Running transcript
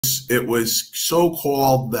It was so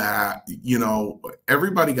called that, you know,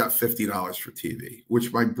 everybody got $50 for TV,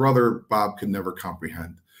 which my brother Bob could never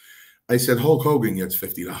comprehend. I said, Hulk Hogan gets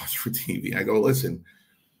 $50 for TV. I go, listen,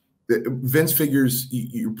 Vince figures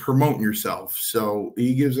you're promoting yourself. So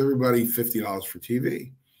he gives everybody $50 for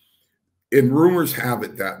TV. And rumors have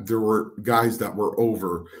it that there were guys that were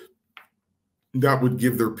over that would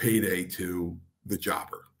give their payday to the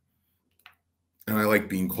jobber. And I like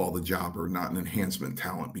being called a jobber, not an enhancement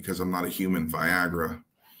talent, because I'm not a human Viagra.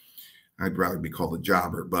 I'd rather be called a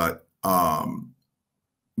jobber. But I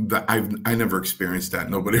never experienced that.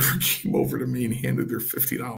 Nobody ever came over to me and handed their $50.